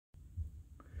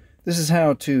This is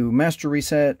how to master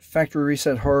reset, factory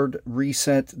reset, hard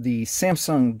reset the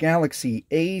Samsung Galaxy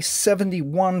A71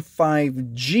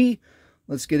 5G.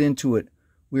 Let's get into it.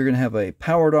 We're going to have a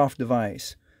powered off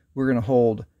device. We're going to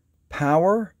hold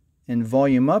power and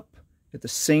volume up at the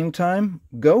same time.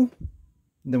 Go.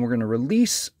 Then we're going to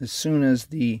release as soon as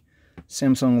the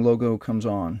Samsung logo comes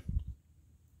on.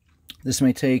 This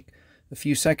may take a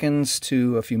few seconds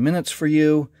to a few minutes for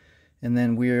you. And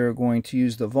then we're going to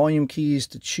use the volume keys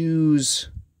to choose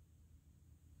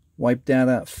wipe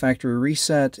data factory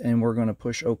reset, and we're going to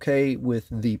push OK with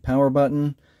the power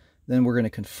button. Then we're going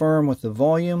to confirm with the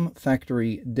volume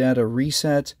factory data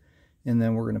reset, and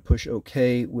then we're going to push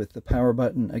OK with the power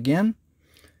button again.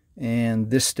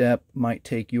 And this step might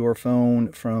take your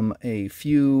phone from a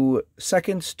few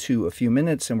seconds to a few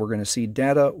minutes, and we're going to see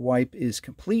data wipe is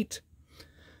complete.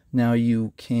 Now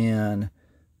you can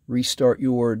restart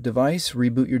your device,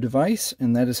 reboot your device,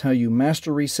 and that is how you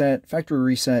master reset, factory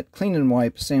reset, clean and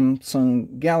wipe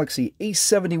Samsung Galaxy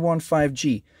A71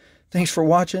 5G. Thanks for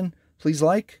watching. Please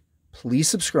like, please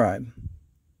subscribe.